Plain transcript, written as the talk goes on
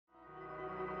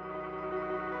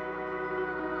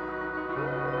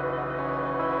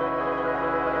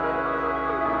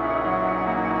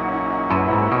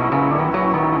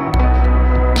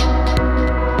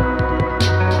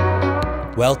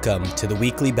Welcome to the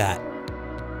Weekly Bat.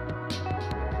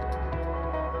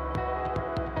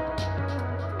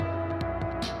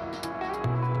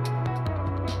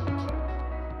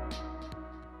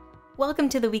 Welcome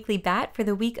to the Weekly Bat for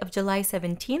the week of July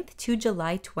 17th to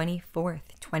July 24th,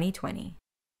 2020.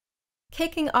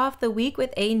 Kicking off the week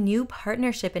with a new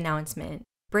partnership announcement.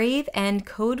 Brave and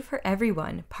Code for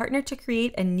Everyone partner to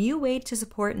create a new way to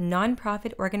support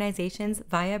nonprofit organizations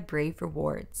via Brave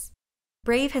Rewards.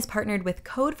 Brave has partnered with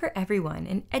Code for Everyone,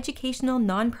 an educational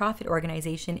nonprofit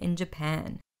organization in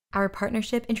Japan. Our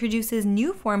partnership introduces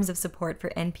new forms of support for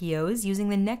NPOs using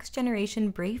the next-generation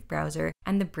Brave browser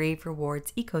and the Brave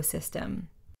Rewards ecosystem.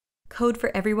 Code for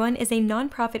Everyone is a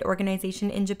nonprofit organization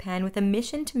in Japan with a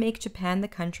mission to make Japan the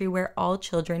country where all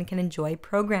children can enjoy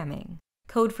programming.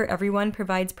 Code for Everyone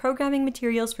provides programming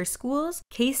materials for schools,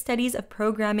 case studies of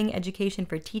programming education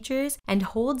for teachers, and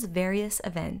holds various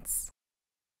events.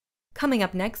 Coming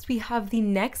up next, we have the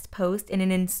next post in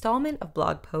an installment of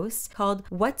blog posts called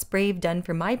What's Brave Done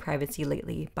for My Privacy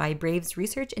Lately by Brave's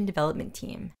Research and Development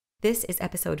Team. This is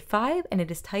episode 5 and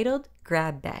it is titled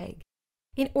Grab Bag.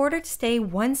 In order to stay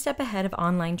one step ahead of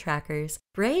online trackers,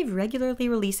 Brave regularly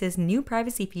releases new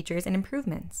privacy features and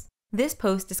improvements. This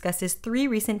post discusses 3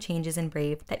 recent changes in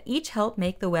Brave that each help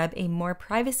make the web a more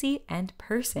privacy and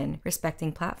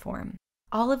person-respecting platform.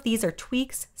 All of these are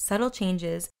tweaks, subtle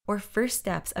changes, or first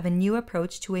steps of a new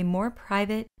approach to a more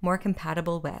private, more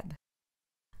compatible web.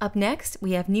 Up next,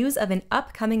 we have news of an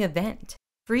upcoming event,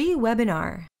 Free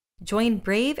Webinar. Join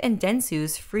Brave and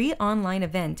Dentsu's free online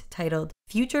event titled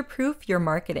Future-Proof Your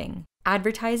Marketing,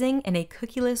 Advertising in a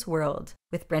Cookieless World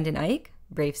with Brendan Eich,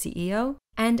 Brave CEO,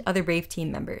 and other Brave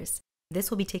team members. This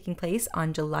will be taking place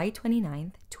on July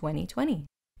 29th, 2020.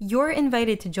 You're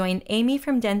invited to join Amy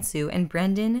from Dentsu and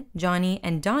Brendan, Johnny,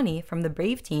 and Donnie from the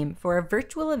Brave team for a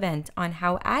virtual event on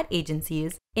how ad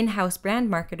agencies, in-house brand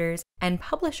marketers, and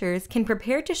publishers can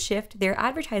prepare to shift their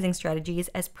advertising strategies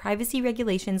as privacy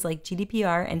regulations like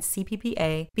GDPR and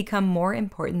CPPA become more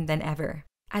important than ever.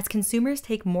 As consumers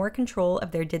take more control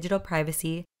of their digital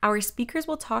privacy, our speakers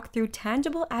will talk through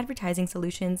tangible advertising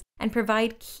solutions and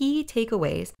provide key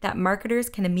takeaways that marketers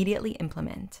can immediately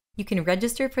implement. You can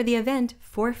register for the event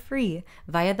for free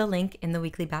via the link in the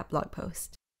Weekly Bat blog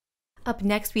post. Up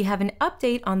next, we have an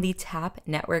update on the Tap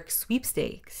Network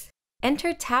Sweepstakes.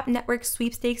 Enter Tap Network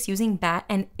Sweepstakes using BAT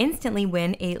and instantly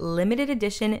win a limited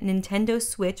edition Nintendo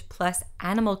Switch plus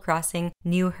Animal Crossing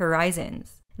New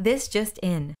Horizons. This just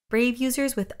in. Brave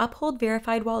users with Uphold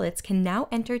verified wallets can now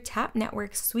enter Tap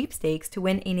Network's sweepstakes to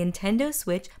win a Nintendo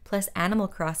Switch plus Animal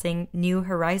Crossing New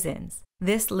Horizons.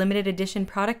 This limited edition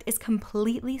product is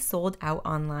completely sold out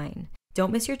online.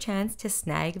 Don't miss your chance to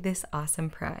snag this awesome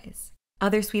prize.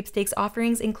 Other sweepstakes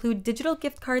offerings include digital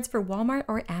gift cards for Walmart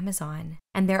or Amazon,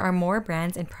 and there are more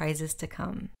brands and prizes to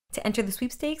come. To enter the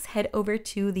sweepstakes, head over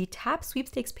to the Tap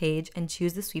Sweepstakes page and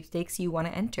choose the sweepstakes you want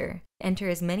to enter. Enter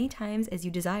as many times as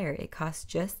you desire. It costs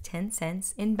just 10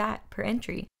 cents in BAT per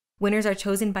entry. Winners are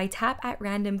chosen by Tap at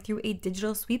random through a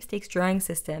digital sweepstakes drawing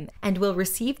system and will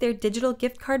receive their digital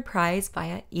gift card prize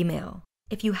via email.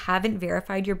 If you haven't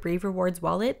verified your Brave Rewards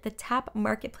wallet, the Tap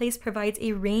Marketplace provides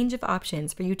a range of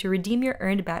options for you to redeem your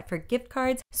earned BAT for gift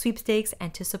cards, sweepstakes,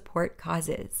 and to support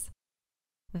causes.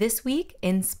 This week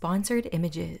in Sponsored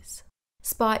Images.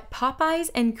 Spot Popeyes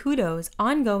and Kudo's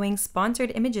ongoing Sponsored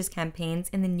Images campaigns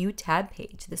in the new tab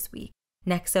page this week.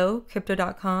 Nexo,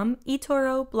 Crypto.com,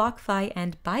 eToro, BlockFi,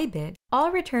 and Bybit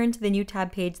all returned to the new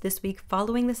tab page this week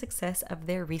following the success of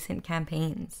their recent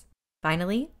campaigns.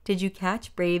 Finally, did you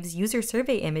catch Brave's user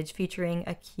survey image featuring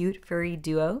a cute furry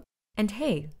duo? And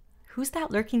hey, who's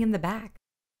that lurking in the back?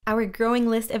 Our growing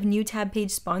list of new tab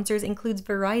page sponsors includes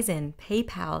Verizon,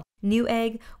 PayPal,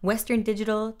 Newegg, Western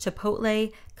Digital,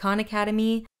 Chipotle, Khan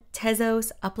Academy,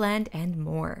 Tezos, Upland, and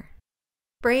more.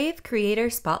 Brave Creator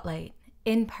Spotlight,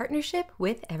 in partnership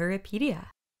with Everipedia.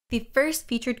 The first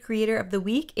featured creator of the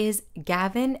week is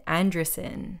Gavin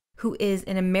Andresen, who is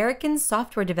an American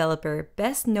software developer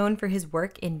best known for his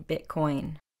work in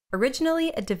Bitcoin.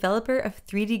 Originally a developer of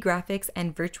 3D graphics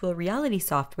and virtual reality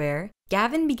software,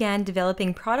 Gavin began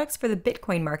developing products for the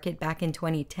Bitcoin market back in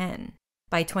 2010.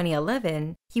 By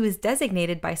 2011, he was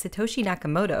designated by Satoshi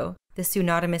Nakamoto, the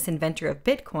pseudonymous inventor of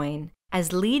Bitcoin,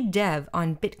 as lead dev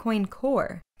on Bitcoin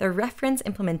Core, the reference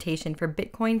implementation for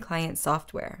Bitcoin client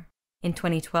software. In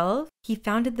 2012, he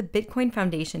founded the Bitcoin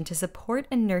Foundation to support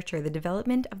and nurture the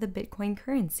development of the Bitcoin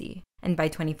currency. And by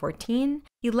 2014,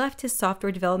 he left his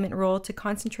software development role to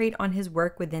concentrate on his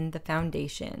work within the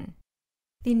foundation.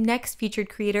 The next featured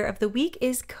creator of the week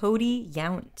is Cody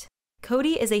Yount.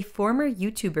 Cody is a former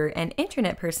YouTuber and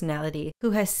internet personality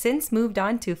who has since moved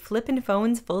on to flippin'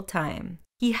 phones full-time.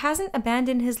 He hasn't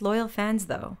abandoned his loyal fans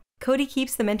though. Cody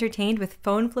keeps them entertained with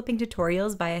phone flipping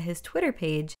tutorials via his Twitter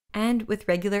page and with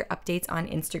regular updates on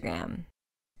Instagram.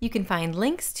 You can find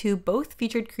links to both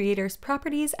featured creators'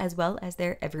 properties as well as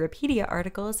their Everipedia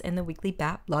articles in the weekly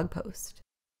BAT blog post.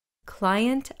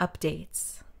 Client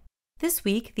updates. This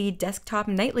week, the Desktop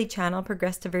Nightly channel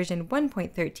progressed to version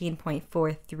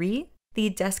 1.13.43, the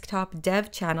Desktop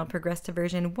Dev channel progressed to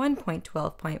version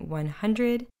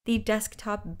 1.12.100, the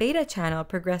Desktop Beta channel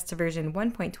progressed to version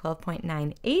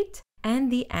 1.12.98,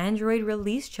 and the Android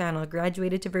Release channel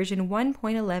graduated to version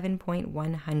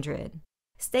 1.11.100.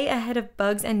 Stay ahead of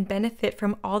bugs and benefit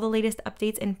from all the latest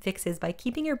updates and fixes by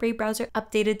keeping your Brave browser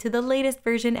updated to the latest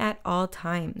version at all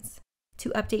times.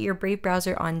 To update your Brave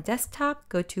browser on desktop,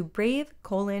 go to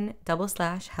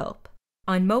brave:/help.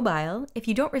 On mobile, if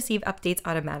you don't receive updates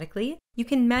automatically, you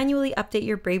can manually update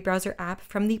your Brave browser app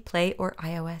from the Play or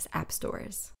iOS app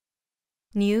stores.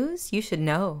 News you should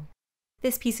know.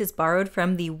 This piece is borrowed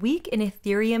from the Week in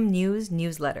Ethereum News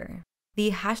newsletter.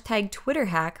 The #Twitter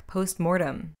hack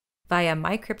postmortem via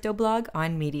my crypto blog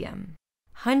on Medium.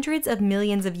 Hundreds of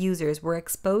millions of users were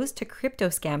exposed to crypto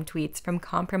scam tweets from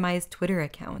compromised Twitter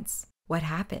accounts. What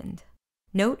happened?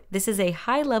 Note, this is a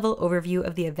high-level overview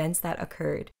of the events that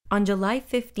occurred. On July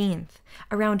 15th,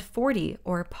 around 40,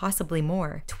 or possibly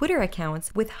more, Twitter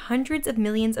accounts with hundreds of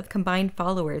millions of combined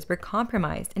followers were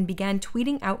compromised and began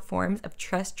tweeting out forms of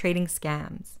trust trading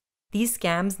scams. These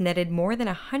scams netted more than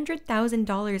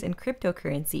 $100,000 in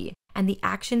cryptocurrency, and the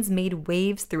actions made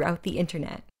waves throughout the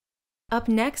internet. Up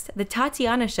next, The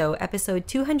Tatiana Show, episode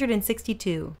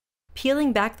 262.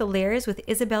 Peeling Back the Layers with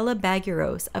Isabella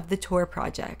Bagueros of the Tor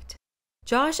Project.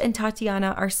 Josh and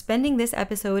Tatiana are spending this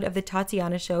episode of The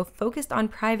Tatiana Show focused on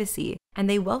privacy, and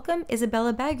they welcome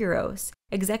Isabella Bagueros,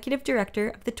 Executive Director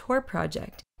of the Tor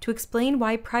Project, to explain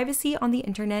why privacy on the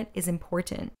internet is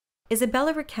important.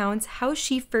 Isabella recounts how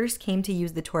she first came to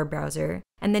use the Tor browser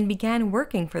and then began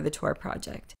working for the Tor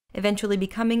Project, eventually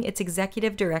becoming its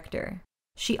Executive Director.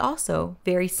 She also,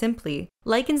 very simply,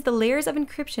 likens the layers of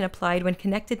encryption applied when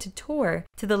connected to Tor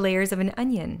to the layers of an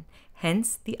onion,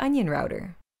 hence the onion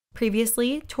router.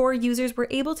 Previously, Tor users were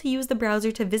able to use the browser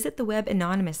to visit the web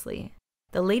anonymously.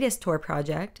 The latest Tor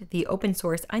project, the open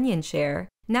source Onion Share,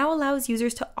 now allows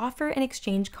users to offer and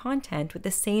exchange content with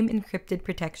the same encrypted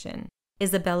protection.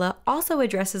 Isabella also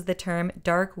addresses the term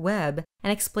dark web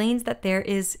and explains that there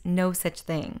is no such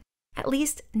thing. At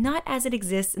least, not as it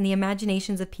exists in the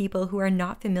imaginations of people who are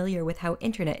not familiar with how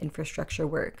internet infrastructure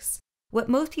works. What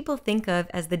most people think of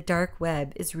as the dark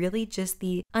web is really just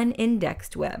the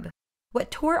unindexed web. What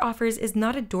Tor offers is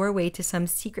not a doorway to some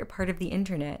secret part of the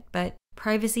internet, but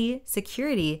privacy,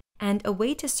 security, and a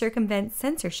way to circumvent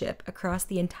censorship across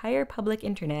the entire public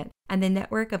internet and the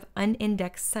network of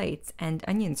unindexed sites and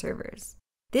onion servers.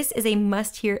 This is a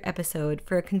must-hear episode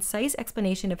for a concise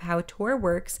explanation of how Tor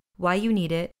works, why you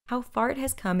need it, how far it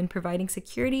has come in providing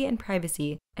security and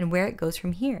privacy, and where it goes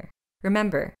from here.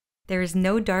 Remember, there is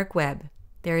no dark web.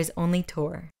 There is only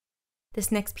Tor.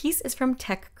 This next piece is from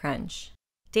TechCrunch.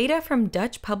 Data from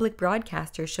Dutch public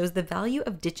broadcasters shows the value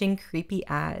of ditching creepy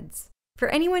ads. For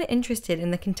anyone interested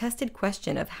in the contested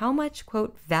question of how much,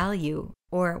 quote, value,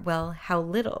 or, well, how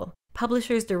little,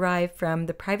 publishers derive from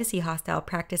the privacy-hostile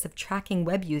practice of tracking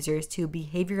web users to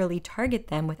behaviorally target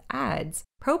them with ads,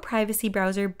 pro-privacy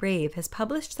browser Brave has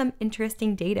published some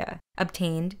interesting data,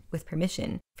 obtained, with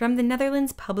permission, from the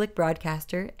Netherlands public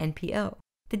broadcaster NPO.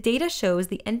 The data shows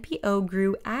the NPO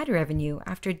grew ad revenue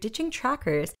after ditching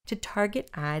trackers to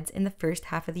target ads in the first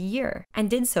half of the year, and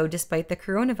did so despite the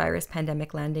coronavirus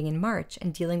pandemic landing in March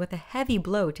and dealing with a heavy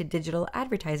blow to digital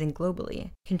advertising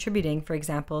globally, contributing, for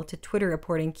example, to Twitter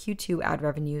reporting Q2 ad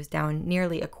revenues down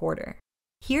nearly a quarter.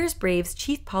 Here's Brave's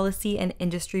Chief Policy and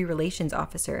Industry Relations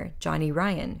Officer, Johnny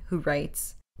Ryan, who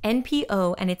writes,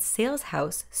 NPO and its sales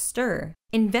house, Stir,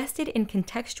 invested in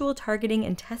contextual targeting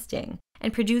and testing,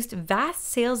 and produced vast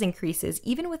sales increases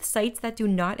even with sites that do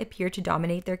not appear to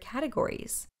dominate their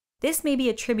categories. This may be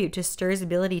a tribute to Stir's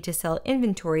ability to sell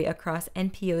inventory across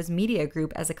NPO's media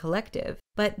group as a collective,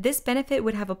 but this benefit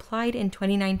would have applied in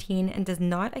 2019 and does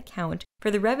not account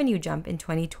for the revenue jump in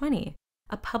 2020.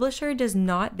 A publisher does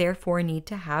not therefore need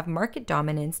to have market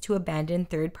dominance to abandon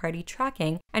third-party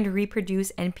tracking and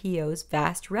reproduce NPO's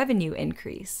vast revenue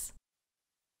increase.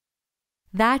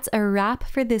 That's a wrap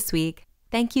for this week.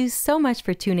 Thank you so much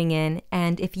for tuning in,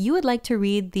 and if you would like to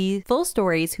read the full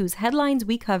stories whose headlines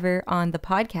we cover on the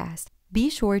podcast, be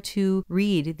sure to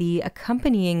read the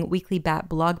accompanying weekly BAT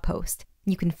blog post.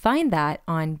 You can find that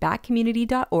on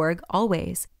batcommunity.org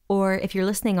always, or if you're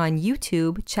listening on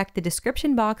YouTube, check the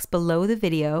description box below the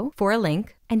video for a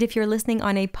link, And if you're listening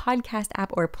on a podcast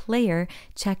app or player,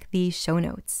 check the show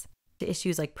notes. To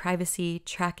issues like privacy,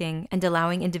 tracking, and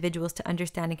allowing individuals to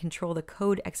understand and control the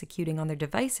code executing on their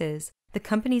devices, the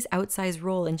company's outsized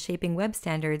role in shaping web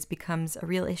standards becomes a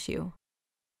real issue.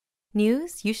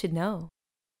 News you should know.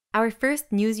 Our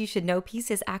first News You Should Know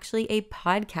piece is actually a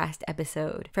podcast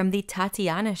episode from The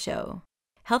Tatiana Show,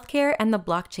 Healthcare and the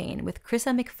Blockchain with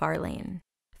Krissa McFarlane.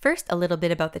 First, a little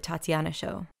bit about The Tatiana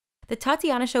Show. The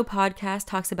Tatiana Show podcast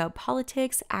talks about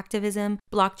politics, activism,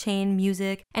 blockchain,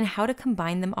 music, and how to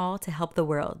combine them all to help the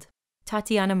world.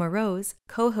 Tatiana Moroz,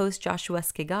 co-host Joshua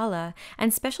Skigala,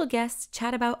 and special guests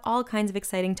chat about all kinds of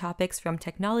exciting topics from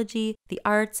technology, the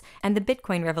arts, and the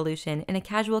Bitcoin revolution in a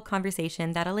casual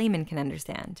conversation that a layman can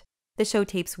understand. The show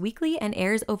tapes weekly and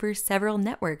airs over several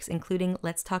networks, including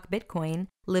Let's Talk Bitcoin,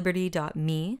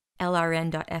 Liberty.me,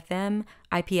 LRN.FM,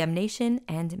 IPM Nation,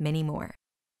 and many more.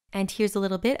 And here's a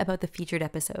little bit about the featured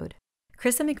episode.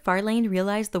 Krissa McFarlane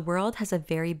realized the world has a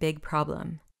very big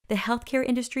problem. The healthcare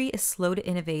industry is slow to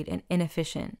innovate and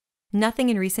inefficient. Nothing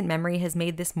in recent memory has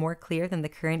made this more clear than the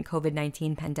current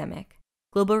COVID-19 pandemic.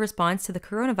 Global response to the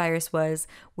coronavirus was,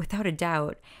 without a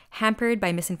doubt, hampered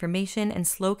by misinformation and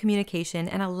slow communication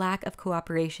and a lack of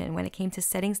cooperation when it came to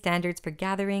setting standards for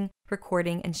gathering,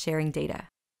 recording, and sharing data.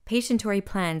 Patientory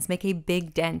plans make a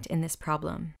big dent in this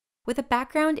problem. With a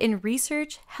background in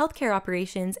research, healthcare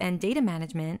operations, and data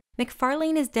management,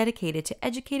 McFarlane is dedicated to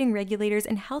educating regulators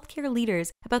and healthcare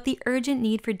leaders about the urgent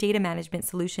need for data management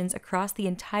solutions across the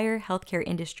entire healthcare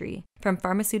industry, from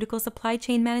pharmaceutical supply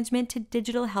chain management to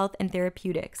digital health and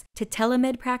therapeutics, to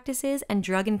telemed practices and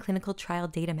drug and clinical trial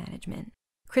data management.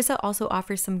 Krissa also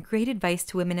offers some great advice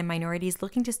to women and minorities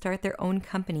looking to start their own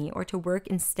company or to work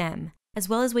in STEM, as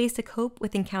well as ways to cope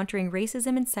with encountering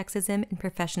racism and sexism in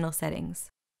professional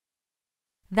settings.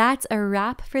 That's a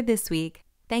wrap for this week.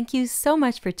 Thank you so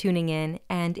much for tuning in,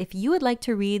 and if you would like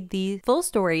to read the full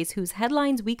stories whose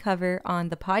headlines we cover on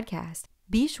the podcast,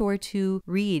 be sure to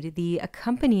read the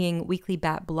accompanying weekly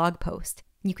BAT blog post.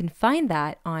 You can find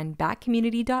that on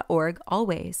batcommunity.org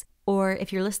always, or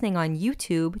if you're listening on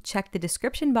YouTube, check the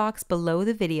description box below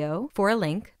the video for a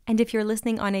link, and if you're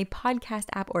listening on a podcast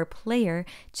app or player,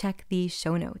 check the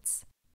show notes.